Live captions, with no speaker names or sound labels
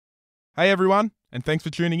Hey everyone, and thanks for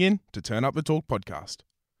tuning in to Turn Up the Talk podcast.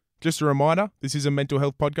 Just a reminder, this is a mental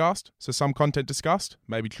health podcast, so some content discussed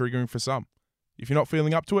may be triggering for some. If you're not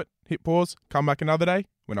feeling up to it, hit pause, come back another day,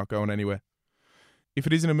 we're not going anywhere. If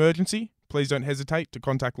it is an emergency, please don't hesitate to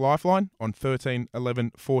contact Lifeline on 13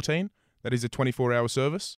 11 14. That is a 24-hour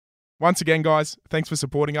service. Once again, guys, thanks for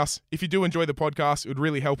supporting us. If you do enjoy the podcast, it would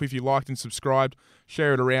really help if you liked and subscribed,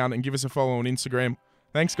 share it around, and give us a follow on Instagram.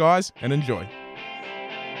 Thanks, guys, and enjoy.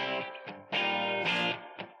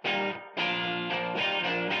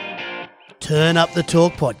 Turn Up the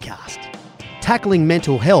Talk podcast, tackling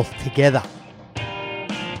mental health together.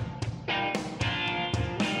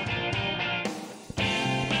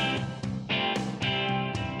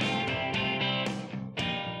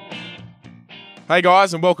 Hey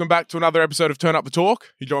guys, and welcome back to another episode of Turn Up the Talk.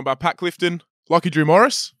 You're joined by Pat Clifton, Lockie Drew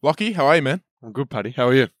Morris. Lockie, how are you, man? I'm good, Paddy. How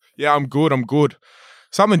are you? Yeah, I'm good.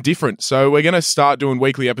 Something different. So we're going to start doing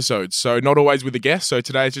weekly episodes. So not always with a guest. So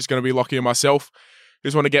today it's just going to be Lockie and myself.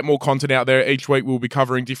 Just want to get more content out there. Each week we'll be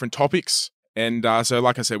covering different topics. And so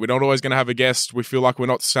like I said, we're not always going to have a guest. We feel like we're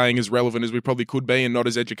not staying as relevant as we probably could be and not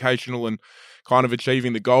as educational and kind of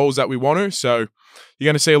achieving the goals that we want to. So you're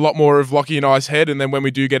going to see a lot more of Lockie and I's head. And then when we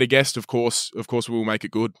do get a guest, of course, we will make it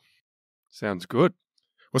good. Sounds good.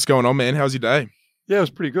 What's going on, man? How's your day? Yeah, it was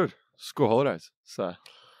pretty good. School holidays. So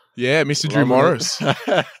yeah, Mr. Drew Morris.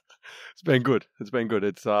 It's been good.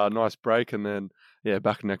 It's a nice break and then,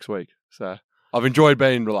 back next week. So I've enjoyed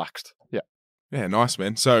being relaxed. Yeah. Yeah, nice,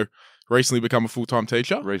 man. So recently become a full-time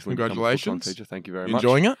teacher. Recently Congratulations. become a full-time teacher. Thank you very much.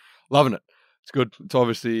 Enjoying it? Loving it. It's good. It's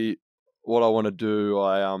obviously what I want to do.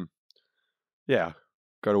 I go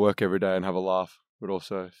to work every day and have a laugh, but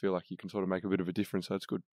also feel like you can sort of make a bit of a difference, so it's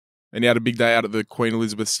good. And you had a big day out at the Queen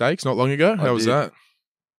Elizabeth Stakes not long ago. How was that?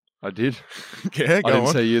 I did. Yeah, go on. I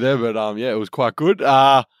didn't see you there, but it was quite good. It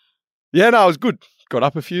was good. Got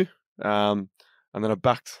up a few, and then I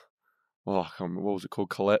backed. What was it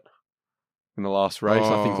called? Colette in the last race.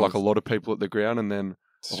 I think like a lot of people at the ground, and then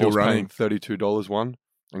still running. $32 won,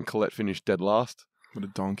 and Colette finished dead last. What a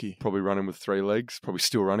donkey! Probably running with 3 legs. Probably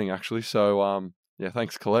still running actually. So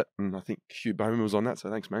thanks Colette, and I think Hugh Bowman was on that.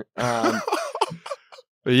 So thanks, mate. But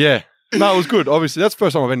yeah, no, it was good. Obviously, that's the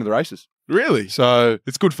first time I've been to the races. Really? So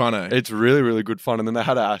it's good fun, eh? It's really, really good fun. And then they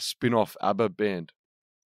had a spin-off ABBA band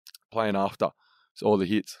playing after. So all the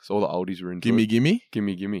hits, so all the oldies were into Gimme, it. gimme?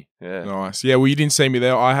 Gimme, gimme. Yeah. Nice. Yeah, well, you didn't see me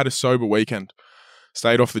there. I had a sober weekend.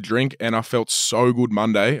 Stayed off the drink, and I felt so good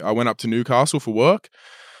Monday. I went up to Newcastle for work.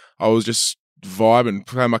 I was just vibing,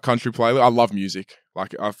 playing my country playlist. I love music.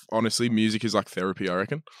 Like, honestly, music is like therapy, I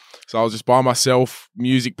reckon. So I was just by myself,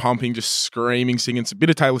 music pumping, just screaming, singing. It's a bit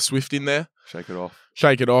of Taylor Swift in there. Shake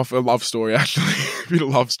it off. A love story, actually. A bit of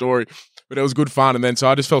love story. But it was good fun. And then, so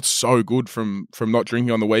I just felt so good from not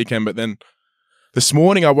drinking on the weekend. But then this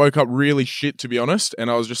morning I woke up really shit, to be honest.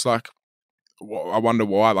 And I was just like, I wonder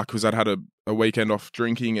why. Like, because I'd had a weekend off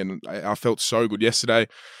drinking and I felt so good yesterday.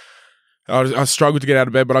 I struggled to get out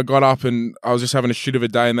of bed, but I got up and I was just having a shit of a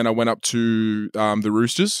day. And then I went up to the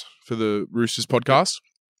Roosters for the Roosters podcast.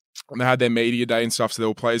 And they had their media day and stuff. So there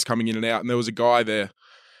were players coming in and out. And there was a guy there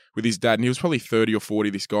with his dad. And he was probably 30 or 40,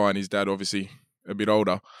 this guy. And his dad, obviously, a bit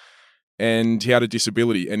older. And he had a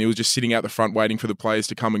disability. And he was just sitting out the front waiting for the players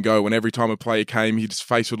to come and go. And every time a player came, his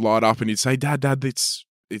face would light up and he'd say, Dad, it's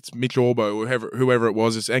Mitch Orbo or whoever it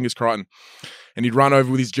was. It's Angus Crichton. And he'd run over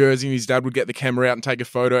with his jersey and his dad would get the camera out and take a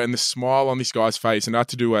photo and the smile on this guy's face. And I had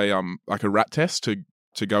to do a rat test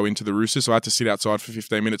to go into the Roosters. So I had to sit outside for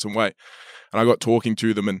 15 minutes and wait. And I got talking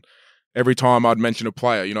to them. And every time I'd mention a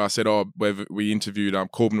player, I said, we interviewed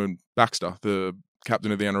Corbin and Baxter, the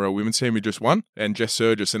captain of the NRL women's team who just won, and Jess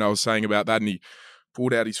Surgis. And I was saying about that. And he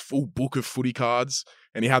pulled out his full book of footy cards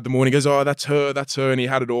and he had them all. And he goes, oh, that's her. And he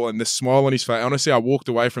had it all. And the smile on his face. Honestly, I walked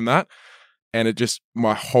away from that. And it just,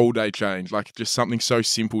 my whole day changed. Like, just something so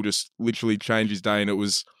simple just literally changed his day. And it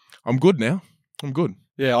was, I'm good now. I'm good.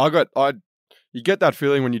 Yeah, you get that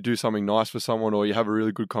feeling when you do something nice for someone or you have a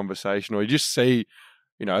really good conversation or you just see,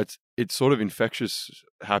 it's sort of infectious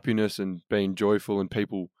happiness and being joyful and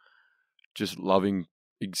people just loving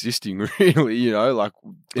existing, really, like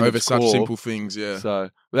over such simple things, yeah. So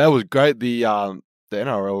that was great. The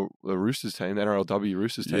NRL, the Roosters team, the NRLW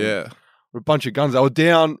Roosters team. Yeah. A bunch of guns. They were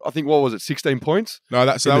down, I think, 16 points? No,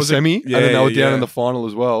 that was semi, and then they were down in the final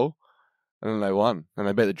as well. And then they won. And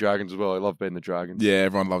they beat the Dragons as well. I love beating the Dragons. Yeah,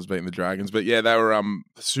 everyone loves beating the Dragons. But yeah, they were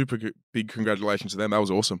super big congratulations to them. That was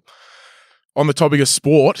awesome. On the topic of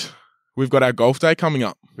sport, we've got our golf day coming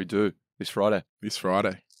up. We do. This Friday.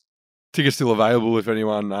 Tickets still available if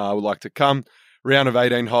anyone would like to come. Round of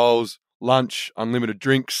 18 holes, lunch, unlimited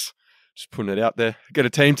drinks. Just putting it out there. Get a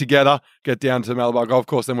team together, get down to the Malabar Golf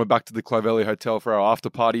Course, then we're back to the Clovelly Hotel for our after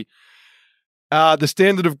party. The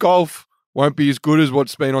standard of golf won't be as good as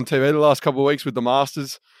what's been on TV the last couple of weeks with the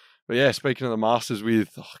Masters. But yeah, speaking of the Masters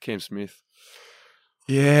with Cam Smith.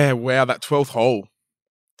 Yeah, wow, that 12th hole.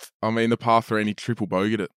 I mean, the par 3 and he triple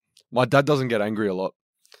bogeyed it. My dad doesn't get angry a lot.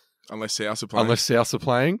 Unless Souths are playing. Unless Souths are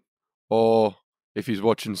playing. Or if he's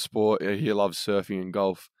watching sport, he loves surfing and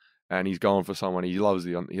golf. And he's going for someone. He loves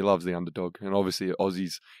the underdog. And obviously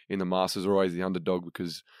Aussies in the Masters are always the underdog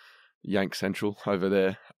because Yank Central over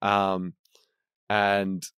there.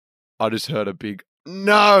 And I just heard a big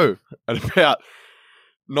no at about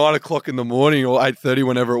 9 o'clock in the morning or 8:30,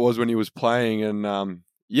 whenever it was when he was playing. And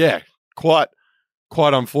quite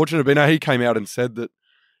unfortunate. But he came out and said that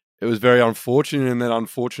it was very unfortunate. And then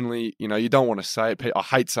unfortunately, you don't want to say it. I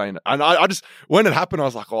hate saying it. And I just, when it happened, I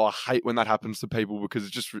was like, I hate when that happens to people because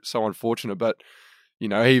it's just so unfortunate. But, he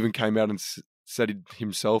even came out and said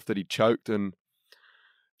himself that he choked. And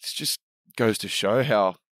it just goes to show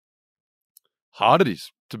how hard it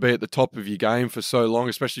is to be at the top of your game for so long,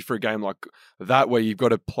 especially for a game like that where you've got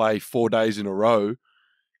to play 4 days in a row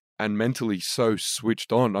and mentally so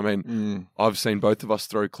switched on. I mean, I've seen both of us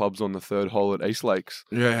throw clubs on the 3rd hole at East Lakes.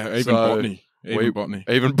 Yeah, even Botany. Even Botany.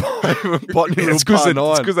 Even Botany. It's because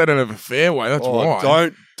they don't have a fairway. That's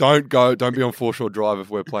why. Don't be on Foreshore Drive if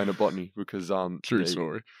we're playing at Botany because true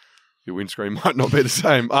story. Your windscreen might not be the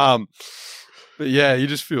same. But yeah, you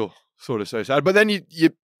just feel sort of so sad. But then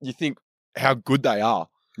you think how good they are.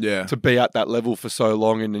 Yeah. To be at that level for so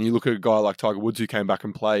long. And then you look at a guy like Tiger Woods who came back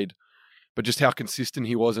and played, but just how consistent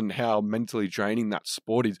he was and how mentally draining that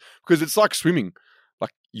sport is. Because it's like swimming.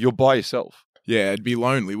 Like, you're by yourself. Yeah, it'd be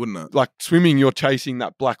lonely, wouldn't it? Like, swimming, you're chasing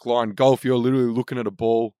that black line. Golf, you're literally looking at a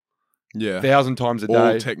ball 1,000 times a day.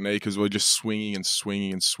 All technique as we're just swinging and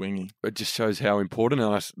swinging and swinging. It just shows how important.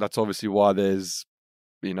 And that's obviously why there's,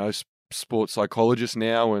 sports psychologists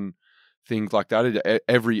now and things like that.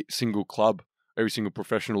 Every single club, every single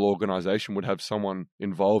professional organisation would have someone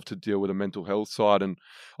involved to deal with a mental health side. And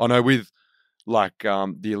I know with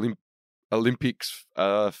the Olympics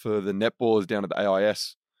for the netballers down at the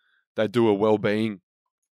AIS, they do a well-being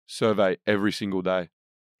survey every single day.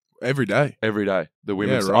 Every day? Every day. The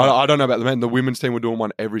women's. Yeah, right. I don't know about the men. The women's team were doing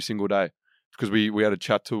one every single day because we had a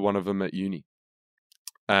chat to one of them at uni.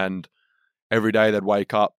 And every day they'd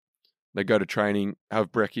wake up, they'd go to training,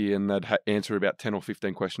 have brekkie, and they'd answer about 10 or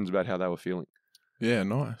 15 questions about how they were feeling. Yeah,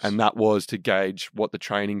 nice. And that was to gauge what the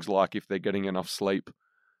training's like, if they're getting enough sleep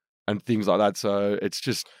and things like that. So it's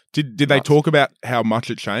just... Did they talk about how much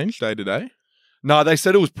it changed day to day? No, they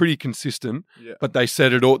said it was pretty consistent, yeah. But they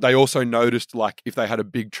said they also noticed, like, if they had a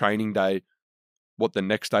big training day, what the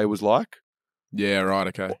next day was like. Yeah, right,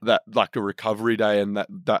 okay. That, like, a recovery day, and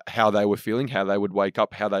that how they were feeling, how they would wake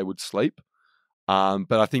up, how they would sleep.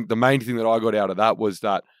 But I think the main thing that I got out of that was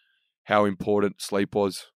that how important sleep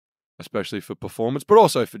was, especially for performance, but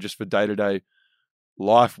also for day-to-day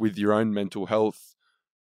life with your own mental health.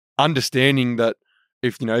 Understanding that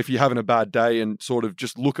if you're having a bad day and sort of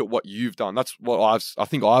just look at what you've done. That's what I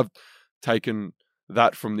think I've taken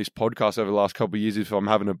that from this podcast over the last couple of years. If I'm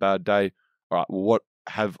having a bad day, all right, well, what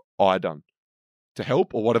have I done to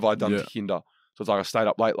help, or what have I done to hinder? So it's like I stayed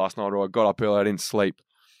up late last night, or I got up early, I didn't sleep,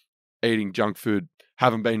 eating junk food,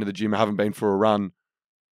 haven't been to the gym, haven't been for a run,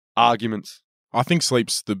 arguments. I think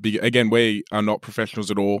sleep's the big... Again, we are not professionals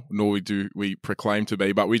at all, nor we proclaim to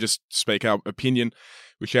be, but we just speak our opinion.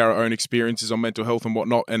 We share our own experiences on mental health and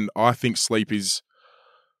whatnot, and I think sleep is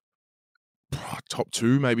top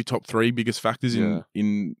 2, maybe top 3 biggest factors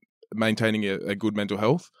in maintaining a good mental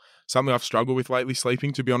health. Something I've struggled with lately,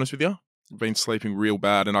 sleeping, to be honest with you. I've been sleeping real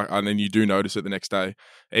bad, and then you do notice it the next day,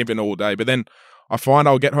 even all day. But then I find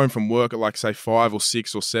I'll get home from work at, like, say, 5 or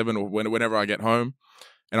 6 or 7 or whenever I get home,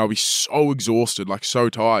 and I'll be so exhausted, like so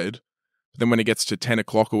tired. But then when it gets to 10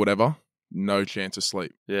 o'clock or whatever, no chance of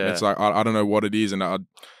sleep. Yeah. And it's like, I don't know what it is, and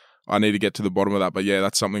I need to get to the bottom of that. But yeah,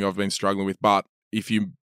 that's something I've been struggling with. But if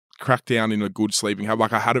you crack down in a good sleeping habit,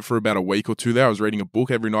 like I had it for about a week or 2 there. I was reading a book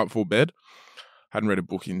every night before bed. Hadn't read a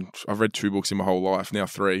book I've read 2 books in my whole life, now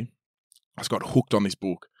 3. I just got hooked on this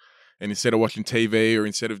book. And instead of watching TV or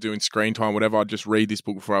instead of doing screen time, whatever, I'd just read this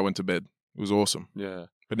book before I went to bed. It was awesome. Yeah.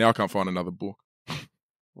 But now I can't find another book.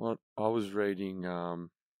 Well, I was reading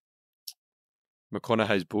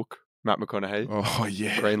McConaughey's book, Matt McConaughey. Oh,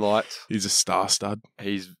 yeah. Green Lights. He's a star stud.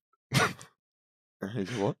 He's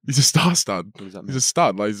what? He's a star stud. What does that mean? He's a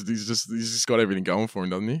stud. Like, he's just got everything going for him,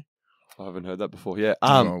 doesn't he? I haven't heard that before. Yeah.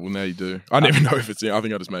 Well, now you do. I never know if it's... I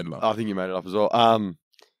think I just made it up. I think you made it up as well.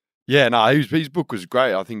 Yeah, no, his book was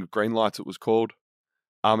great. I think Green Lights it was called.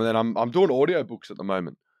 And then I'm doing audiobooks at the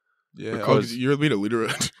moment. Yeah, Because- you're a bit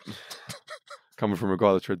illiterate. Coming from a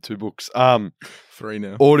guy that's read 2 books. 3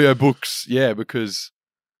 now. Audio books, yeah, because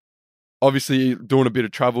obviously doing a bit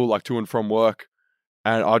of travel, like to and from work,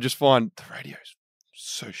 and I just find the radio's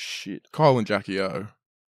so shit. Kyle and Jackie O.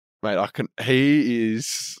 Mate,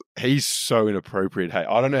 he's so inappropriate. Hey,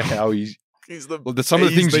 I don't know how he's He's the some of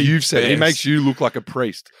the he's things the you've said, he best. makes you look like a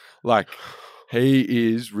priest. Like,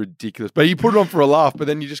 he is ridiculous. But you put it on for a laugh, but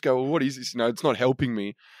then you just go, well, what is this? It's not helping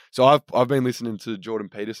me. So I've been listening to Jordan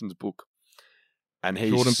Peterson's book. And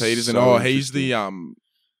he's Jordan Peterson. so He's the interesting.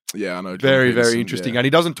 yeah, I know. Jordan Very, Peterson, very interesting. yeah. And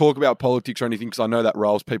he doesn't talk about politics or anything because I know that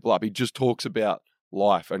riles people up. He just talks about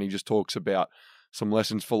life, and he just talks about some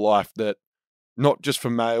lessons for life that not just for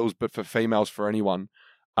males, but for females, for anyone.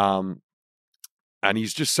 And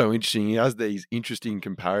he's just so interesting. He has these interesting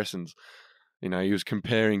comparisons. He was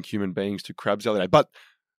comparing human beings to crabs the other day, but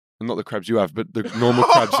not the crabs you have, but the normal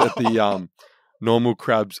crabs at the normal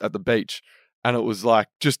crabs at the beach. And it was like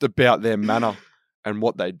just about their manner and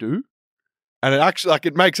what they do. And it actually, like,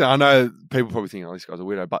 it makes, I know people probably think, oh, this guy's a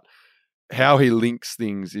weirdo, but how he links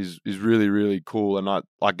things is really, really cool. And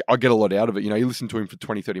I get a lot out of it. You listen to him for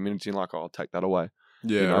 20, 30 minutes and you're like, oh, I'll take that away.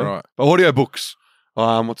 Yeah, right. But audiobooks,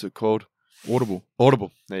 what's it called? Audible.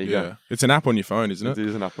 There you go. It's an app on your phone, isn't it? It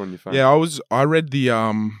is an app on your phone. Yeah, I read the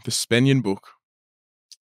Spenyon book.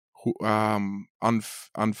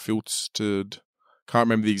 Unfiltered. Can't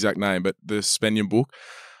remember the exact name, but the Spenyon book.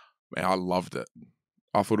 Man, I loved it.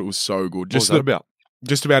 I thought it was so good. What was that about?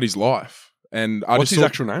 Just about his life. And What's his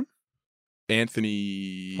actual name?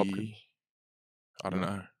 Anthony Hopkins. I don't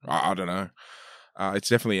know. I don't know. It's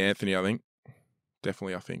definitely Anthony, I think.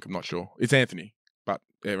 Definitely, I think. I'm not sure. It's Anthony. But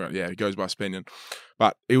yeah, it goes by Spenyon.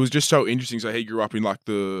 But it was just so interesting. So he grew up in like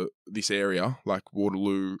this area, like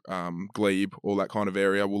Waterloo, Glebe, all that kind of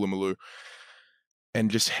area, Woolloomooloo.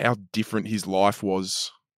 And just how different his life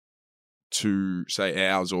was to, say,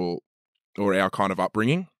 ours or our kind of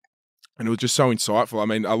upbringing. And it was just so insightful. I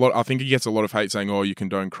mean, I think he gets a lot of hate saying, oh, you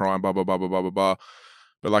condone crime, blah, blah, blah, blah, blah, blah, blah.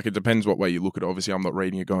 But like, it depends what way you look at it. Obviously, I'm not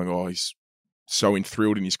reading it going, oh, he's so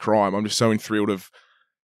enthralled in his crime. I'm just so enthralled of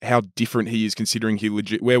how different he is, considering he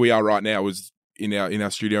legit, where we are right now is in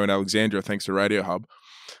our studio in Alexandria, thanks to Radio Hub.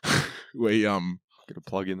 We Get a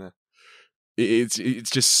plug in there. it's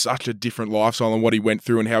just such a different lifestyle and what he went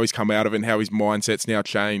through and how he's come out of it and how his mindset's now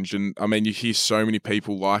changed. And I mean, you hear so many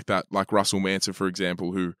people like that, like Russell Manson, for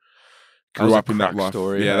example, who grew up in that life.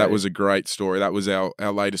 Story, yeah, that was a great story. That was our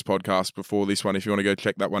latest podcast before this one. If you want to go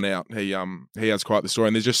check that one out, he has quite the story.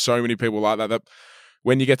 And there's just so many people like that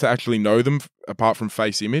when you get to actually know them, apart from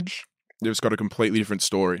face image, they've just got a completely different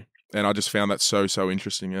story. And I just found that so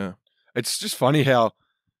interesting. Yeah, It's just funny how,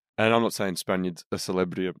 and I'm not saying Spaniard's a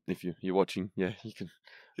celebrity. If you're watching, yeah, you can.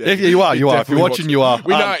 Yeah, you are. If you're watching, you are.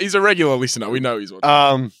 We know he's a regular listener. We know he's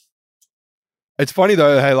watching. It's funny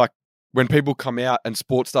though, hey, like when people come out and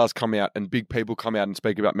sports stars come out and big people come out and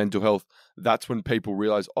speak about mental health, that's when people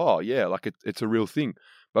realize, oh yeah, like it's a real thing.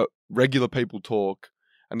 But regular people talk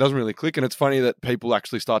and it doesn't really click. And it's funny that people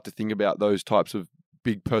actually start to think about those types of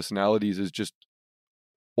big personalities as just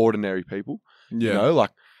ordinary people. Yeah,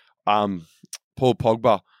 Like Paul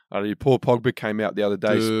Pogba. Paul Pogba came out the other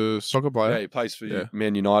day. the soccer player. Yeah, he plays for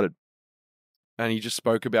Man United. And he just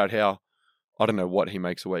spoke about how, I don't know what he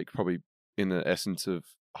makes a week, probably in the essence of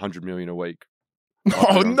 100 million a week.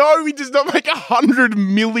 Oh no, he does not make 100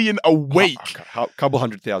 million a week. A couple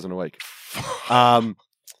 100,000 a week.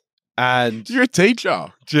 And You're a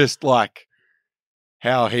teacher. just like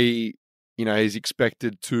how he, he's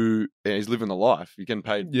expected to, he's living the life. You're getting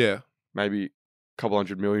paid Yeah, maybe a couple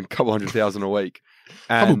 100 million, couple 100,000 a week.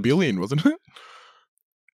 couple And billion, wasn't it?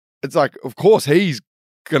 it's like, of course, he's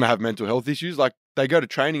going to have mental health issues. Like, they go to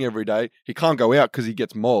training every day. He can't go out because he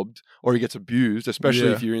gets mobbed or he gets abused, especially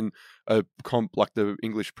Yeah. if you're in a comp like the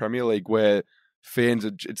English Premier League where fans,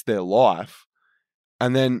 it's their life.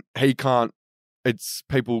 And then he can't, it's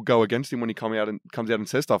people go against him when he comes out and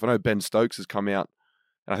says stuff. I know Ben Stokes has come out,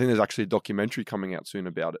 and I think there's actually a documentary coming out soon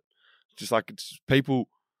about it. Just like, it's people,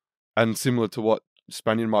 and similar to what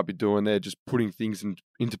Spanyon might be doing there, just putting things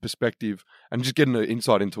into perspective and just getting an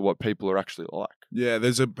insight into what people are actually like. Yeah,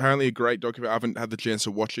 there's apparently a great documentary. I haven't had the chance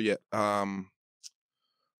to watch it yet.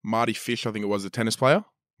 Marty Fish, I think it was, the tennis player.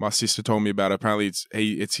 My sister told me about it. Apparently,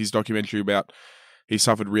 it's his documentary about he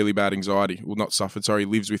suffered really bad anxiety. Well, not suffered, sorry. He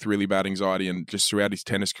lives with really bad anxiety and just throughout his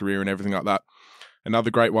tennis career and everything like that. Another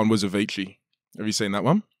great one was Avicii. Have you seen that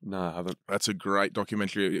one? No, I haven't. That's a great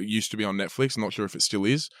documentary. It used to be on Netflix. I'm not sure if it still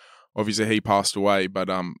is. Obviously, he passed away, but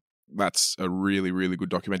that's a really, really good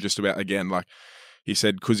documentary. Just about, again, like he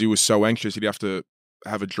said, because he was so anxious, he'd have to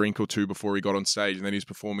have a drink or two before he got on stage, and then he was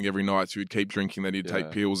performing every night, so he'd keep drinking, then he'd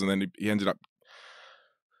take pills, and then he ended up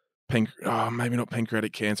maybe not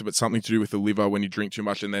pancreatic cancer, but something to do with the liver when you drink too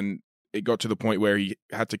much, and then it got to the point where he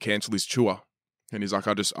had to cancel his tour, and he's like,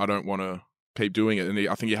 I don't want to keep doing it, and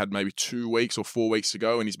I think he had maybe 2 weeks or 4 weeks to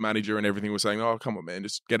go, and his manager and everything was saying, oh, come on, man,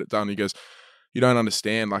 just get it done. And he goes, you don't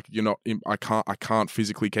understand, like, I can't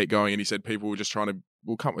physically keep going. And he said people were just trying to,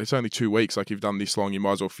 well, it's only 2 weeks, like, you've done this long, you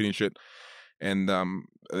might as well finish it. And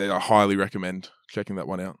I highly recommend checking that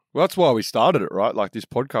one out. Well, that's why we started it, right? Like this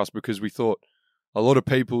podcast, because we thought a lot of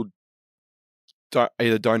people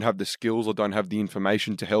either don't have the skills or don't have the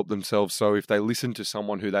information to help themselves. So if they listen to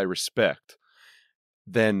someone who they respect,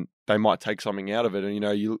 then they might take something out of it. And,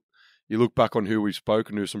 you look back on who we've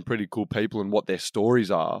spoken to, some pretty cool people and what their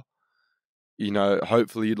stories are.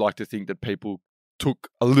 Hopefully you'd like to think that people took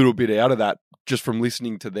a little bit out of that just from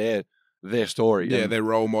listening to their story. Yeah, they're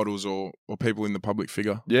role models or people in the public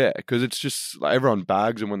figure. Yeah, because it's just like everyone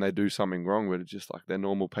bags them when they do something wrong, but it's just like they're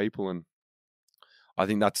normal people. And I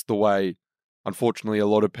think that's the way, unfortunately, a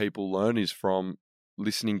lot of people learn is from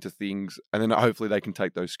listening to things, and then hopefully they can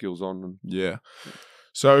take those skills on. Yeah.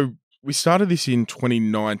 So we started this in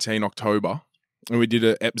 2019, October, and we did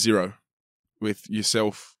a Ep Zero with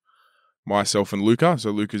yourself, myself, and Luca.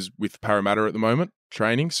 So Luca's with Parramatta at the moment,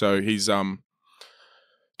 training. So he's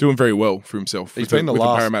doing very well for himself. He's been the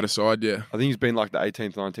Parramatta side, yeah. I think he's been like the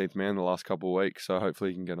 18th, 19th man the last couple of weeks, so hopefully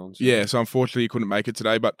he can get on soon. Yeah, so unfortunately he couldn't make it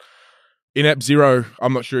today, but in Ep Zero,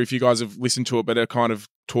 I'm not sure if you guys have listened to it, but it kind of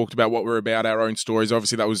talked about what we're about, our own stories.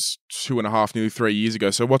 Obviously, that was 2.5, nearly 3 years ago.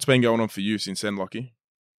 So what's been going on for you since then, Lockie?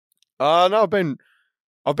 No,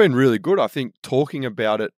 I've been really good. I think talking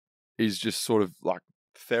about it is just sort of like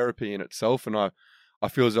therapy in itself, and I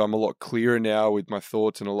feel as though I'm a lot clearer now with my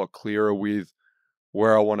thoughts and a lot clearer with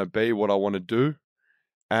where I want to be, what I want to do.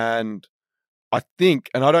 And I think,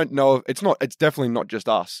 and I don't know, it's definitely not just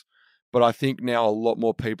us, but I think now a lot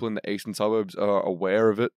more people in the eastern suburbs are aware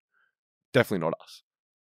of it. Definitely not us.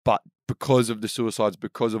 But because of the suicides,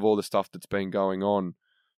 because of all the stuff that's been going on,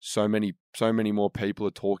 so many more people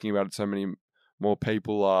are talking about it. So many more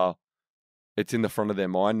people it's in the front of their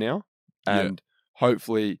mind now. And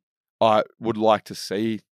hopefully I would like to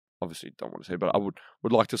see, obviously don't want to see, but I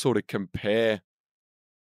would like to sort of compare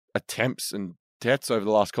attempts and deaths over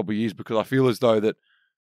the last couple of years, because I feel as though that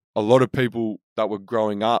a lot of people that were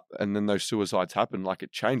growing up and then those suicides happened, like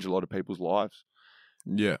it changed a lot of people's lives.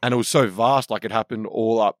 Yeah. And it was so vast, like it happened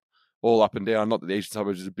all up and down. Not that the eastern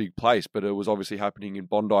suburbs is a big place, but it was obviously happening in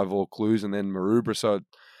Bondi, Vaucluse, and then Maroubra. So it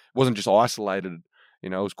wasn't just isolated, it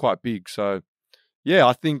was quite big. So yeah,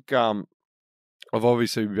 I think I've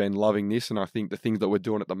obviously been loving this, and I think the things that we're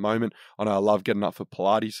doing at the moment, I know I love getting up for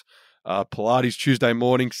Pilates. Pilates Tuesday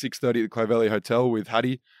morning, 6:30 at the Clovelly Hotel with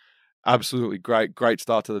Hattie. Absolutely great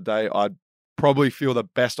start to the day. I'd probably feel the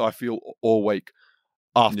best I feel all week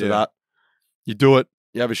after that. You do it,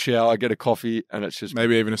 you have a shower, get a coffee, and it's just...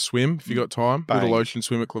 Maybe even a swim if you got time. Bang. A little ocean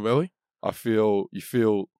swim at Clovelly. You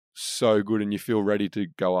feel so good, and you feel ready to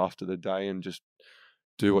go after the day and just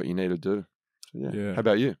do what you need to do. So, yeah. How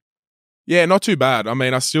about you? Yeah, not too bad. I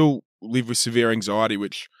mean, I still live with severe anxiety,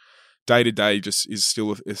 which day to day just is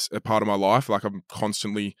still a part of my life. Like I'm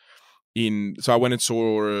constantly so I went and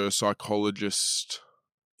saw a psychologist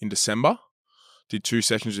in December, did 2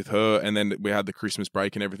 sessions with her, and then we had the Christmas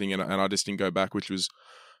break and everything, and I just didn't go back, which was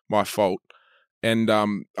my fault. And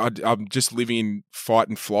I'm just living in fight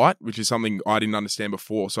and flight, which is something I didn't understand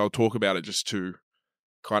before. So I'll talk about it just to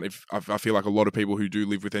kind of, I feel like a lot of people who do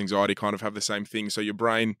live with anxiety kind of have the same thing. So your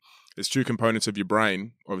brain, there's 2 components of your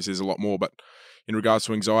brain. Obviously, there's a lot more, but in regards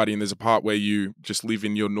to anxiety, and there's a part where you just live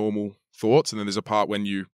in your normal thoughts, and then there's a part when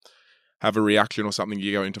you have a reaction or something,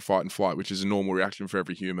 you go into fight and flight, which is a normal reaction for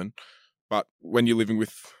every human. But when you're living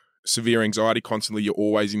with severe anxiety constantly, you're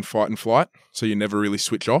always in fight and flight, so you never really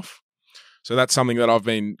switch off. So that's something that I've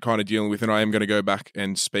been kind of dealing with, and I am going to go back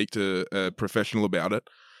and speak to a professional about it.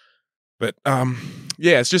 But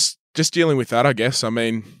yeah, it's just dealing with that, I guess. I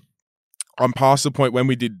mean, I'm past the point when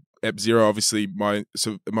we did Ep Zero. Obviously, my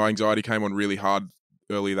anxiety came on really hard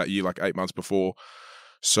earlier that year, like 8 months before.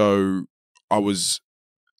 So I was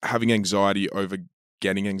having anxiety over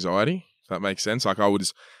getting anxiety, if that makes sense. Like I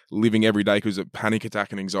was living every day because a panic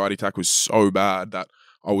attack and anxiety attack was so bad that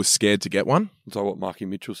I was scared to get one. It's like what Marky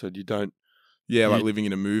Mitchell said, you don't... Yeah, like living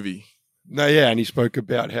in a movie. No, yeah, and he spoke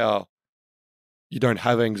about how you don't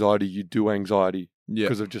have anxiety, you do anxiety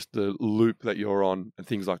because of just the loop that you're on and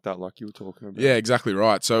things like that, like you were talking about. Yeah, exactly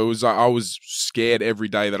right. So it was like I was scared every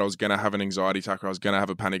day that I was going to have an anxiety attack or I was going to have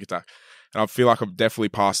a panic attack. And I feel like I've definitely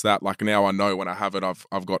passed that. Like now I know when I have it,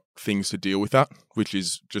 I've got things to deal with that, which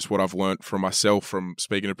is just what I've learned from myself, from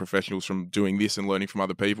speaking to professionals, from doing this and learning from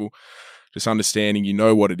other people. Just understanding, you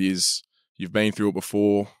know what it is. You've been through it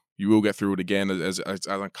before. You will get through it again. As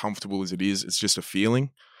uncomfortable as it is, it's just a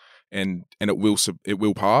feeling, and it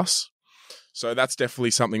will pass. So that's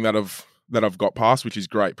definitely something that I've got past, which is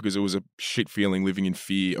great, because it was a shit feeling living in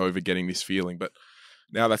fear over getting this feeling. But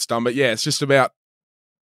now that's done. But yeah, it's just about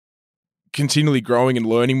continually growing and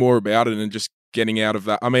learning more about it and just getting out of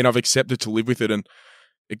that. I mean, I've accepted to live with it, and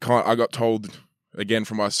I got told again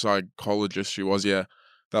from my psychologist, that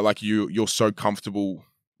like you're so comfortable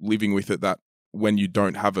living with it that when you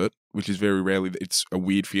don't have it, which is very rarely, it's a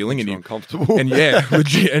weird feeling, and you're uncomfortable. And yeah,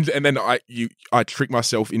 legit. And then I trick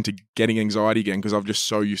myself into getting anxiety again because I'm just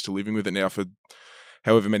so used to living with it now for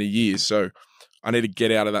however many years. So I need to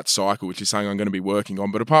get out of that cycle, which is something I'm going to be working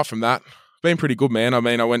on. But apart from that, been pretty good, man. I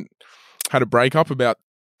mean, had a breakup about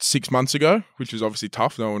 6 months ago, which is obviously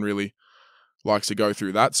tough. No one really likes to go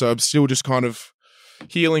through that. So I'm still just kind of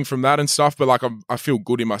healing from that and stuff. But like I feel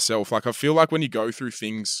good in myself. Like I feel like when you go through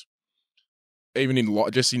things, even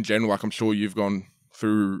just in general, like I'm sure you've gone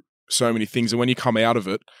through so many things, and when you come out of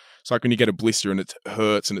it, it's like when you get a blister and it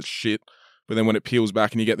hurts and it's shit, but then when it peels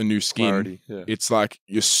back and you get the new skin, Clarity, yeah. It's like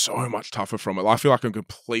you're so much tougher from it. I feel like I'm a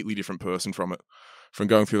completely different person from it, from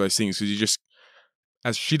going through those things, because you just,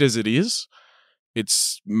 as shit as it is, it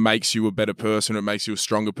makes you a better person. It makes you a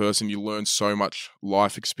stronger person. You learn so much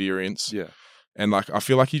life experience. Yeah. And like, I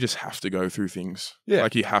feel like you just have to go through things. Yeah.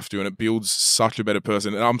 Like you have to, and it builds such a better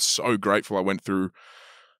person. And I'm so grateful I went through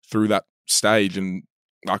that stage. And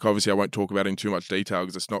like, obviously I won't talk about it in too much detail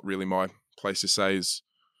because it's not really my place to say as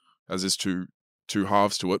there's two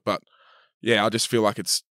halves to it. But yeah, I just feel like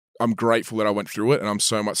I'm grateful that I went through it, and I'm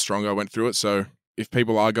so much stronger I went through it. So if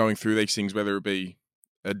people are going through these things, whether it be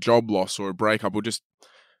a job loss or a breakup or just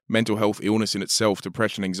mental health illness in itself,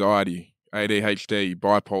 depression, anxiety, ADHD,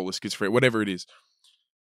 bipolar, schizophrenia, whatever it is,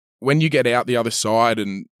 when you get out the other side,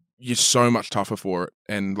 and you're so much tougher for it.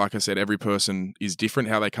 And like I said, every person is different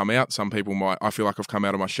how they come out. Some people I feel like I've come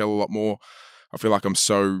out of my shell a lot more. I feel like I'm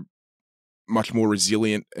so much more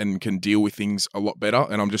resilient and can deal with things a lot better.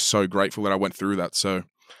 And I'm just so grateful that I went through that. So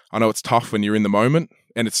I know it's tough when you're in the moment,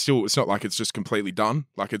 and it's not like it's just completely done.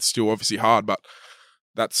 Like it's still obviously hard, but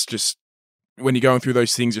that's just, when you're going through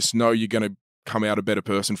those things, just know you're going to come out a better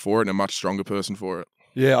person for it and a much stronger person for it.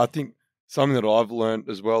 Yeah, I think something that I've learned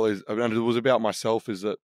as well is, and it was about myself, is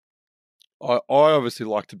that I obviously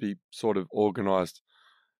like to be sort of organised,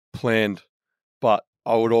 planned, but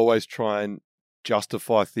I would always try and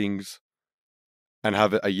justify things and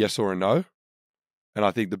have a yes or a no. And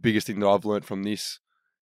I think the biggest thing that I've learned from this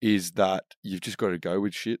is that you've just got to go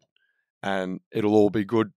with shit, and it'll all be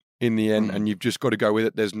good in the end, and you've just got to go with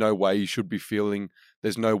it. There's no way you should be feeling.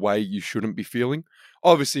 There's no way you shouldn't be feeling.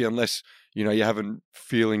 Obviously, unless, you're having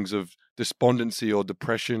feelings of despondency or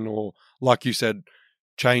depression or, like you said,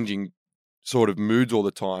 changing sort of moods all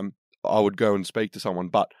the time, I would go and speak to someone.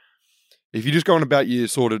 But if you're just going about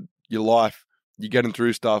your life, you're getting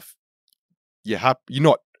through stuff, you're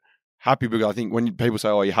not happy, because I think when people say,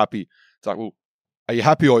 "Oh, you're happy," it's like, well, are you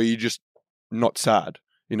happy or are you just not sad?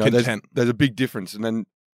 Content. There's a big difference. And then,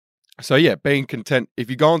 so yeah, being content. If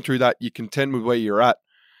you're going through that, you're content with where you're at.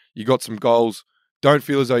 You got some goals. Don't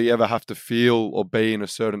feel as though you ever have to feel or be in a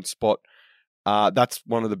certain spot. That's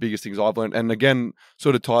one of the biggest things I've learned. And again,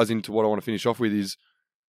 sort of ties into what I want to finish off with is,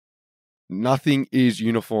 nothing is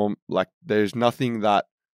uniform. Like, there's nothing that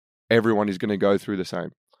everyone is going to go through the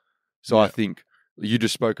same. So yeah. I think you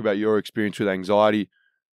just spoke about your experience with anxiety,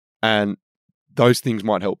 and those things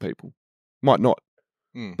might help people, might not.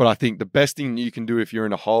 But I think the best thing you can do if you're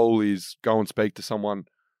in a hole is go and speak to someone,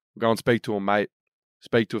 go and speak to a mate,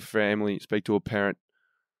 speak to a family, speak to a parent,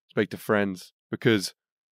 speak to friends, because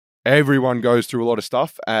everyone goes through a lot of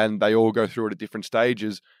stuff and they all go through it at different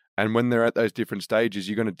stages. And when they're at those different stages,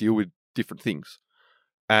 you're going to deal with different things,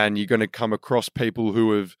 and you're going to come across people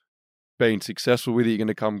who have been successful with it. You're going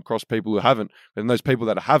to come across people who haven't, and those people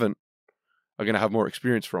that haven't are going to have more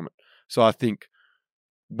experience from it. So I think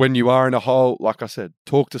when you are in a hole, like I said,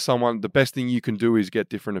 talk to someone. The best thing you can do is get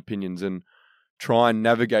different opinions and try and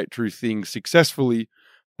navigate through things successfully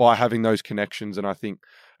by having those connections. And I think,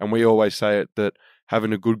 and we always say it, that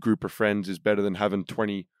having a good group of friends is better than having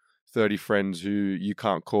 20, 30 friends who you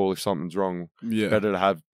can't call if something's wrong. Yeah. Better to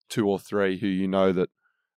have 2 or 3 who you know that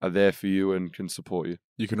are there for you and can support you.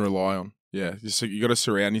 You can rely on. Yeah. You got to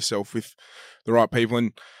surround yourself with the right people,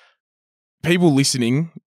 and people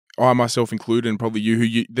listening, I myself included, and probably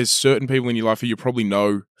you, there's certain people in your life who you probably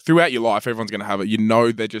know throughout your life, everyone's going to have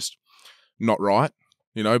it. They're just not right,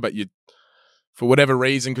 but for whatever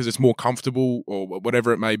reason, because it's more comfortable or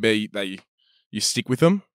whatever it may be, you stick with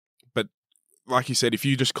them. But like you said, if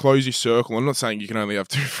you just close your circle, I'm not saying you can only have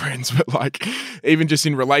 2 friends, but like even just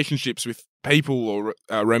in relationships with people or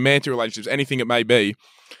romantic relationships, anything it may be,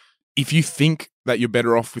 if you think that you're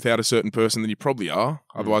better off without a certain person, then you probably are.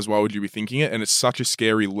 Otherwise, why would you be thinking it? And it's such a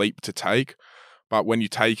scary leap to take. But when you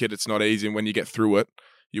take it, it's not easy. And when you get through it,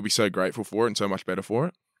 you'll be so grateful for it and so much better for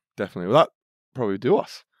it. Definitely. Well, that probably do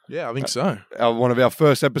us. Yeah, I think so. One of our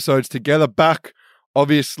first episodes together back.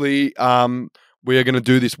 Obviously, we are going to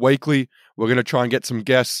do this weekly. We're going to try and get some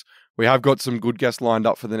guests. We have got some good guests lined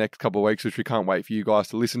up for the next couple of weeks, which we can't wait for you guys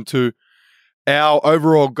to listen to. Our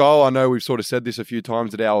overall goal, I know we've sort of said this a few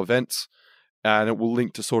times at our events, and it will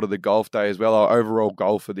link to sort of the golf day as well. Our overall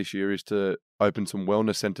goal for this year is to open some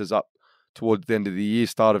wellness centres up towards the end of the year,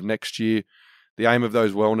 start of next year. The aim of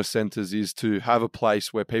those wellness centres is to have a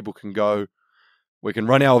place where people can go. We can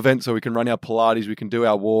run our events, so we can run our Pilates, we can do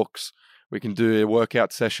our walks, we can do a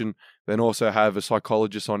workout session, then also have a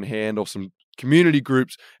psychologist on hand or some community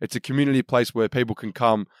groups. It's a community place where people can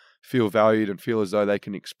come, feel valued and feel as though they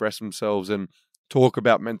can express themselves and talk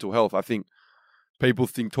about mental health. I think people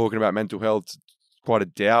think talking about mental health is quite a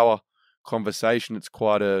dour conversation. It's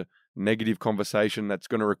quite a negative conversation that's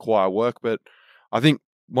going to require work. But I think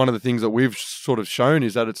one of the things that we've sort of shown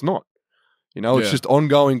is that it's not. It's just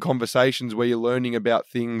ongoing conversations where you're learning about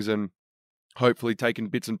things and hopefully taking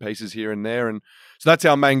bits and pieces here and there. And so that's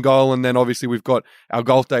our main goal. And then obviously we've got our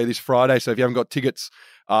golf day this Friday. So if you haven't got tickets,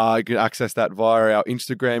 you can access that via our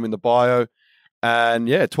Instagram in the bio. And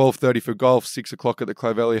 12:30 for golf, 6 o'clock at the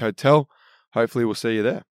Clovelly Hotel. Hopefully we'll see you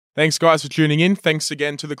there. Thanks, guys, for tuning in. Thanks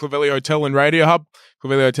again to the Clovelly Hotel and Radio Hub.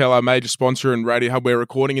 Clovelly Hotel, our major sponsor, and Radio Hub. We're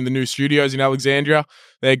recording in the new studios in Alexandria.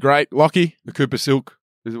 They're great. Lockie? The Cooper Silk.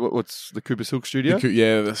 What's the Cooper Silk studio?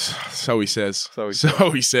 So he says. So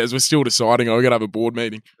he says. We're still deciding. We're going to have a board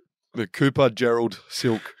meeting. The Cooper Gerald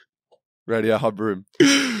Silk Radio Hub room.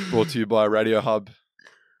 Brought to you by Radio Hub.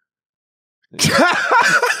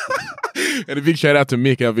 And a big shout out to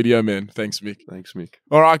Mick, our video man. Thanks, Mick. Thanks, Mick.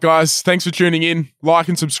 All right, guys. Thanks for tuning in. Like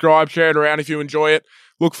and subscribe. Share it around if you enjoy it.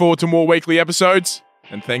 Look forward to more weekly episodes.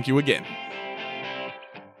 And thank you again.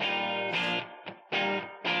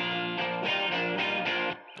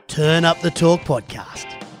 Turn Up the Talk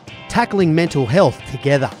podcast. Tackling mental health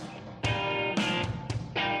together.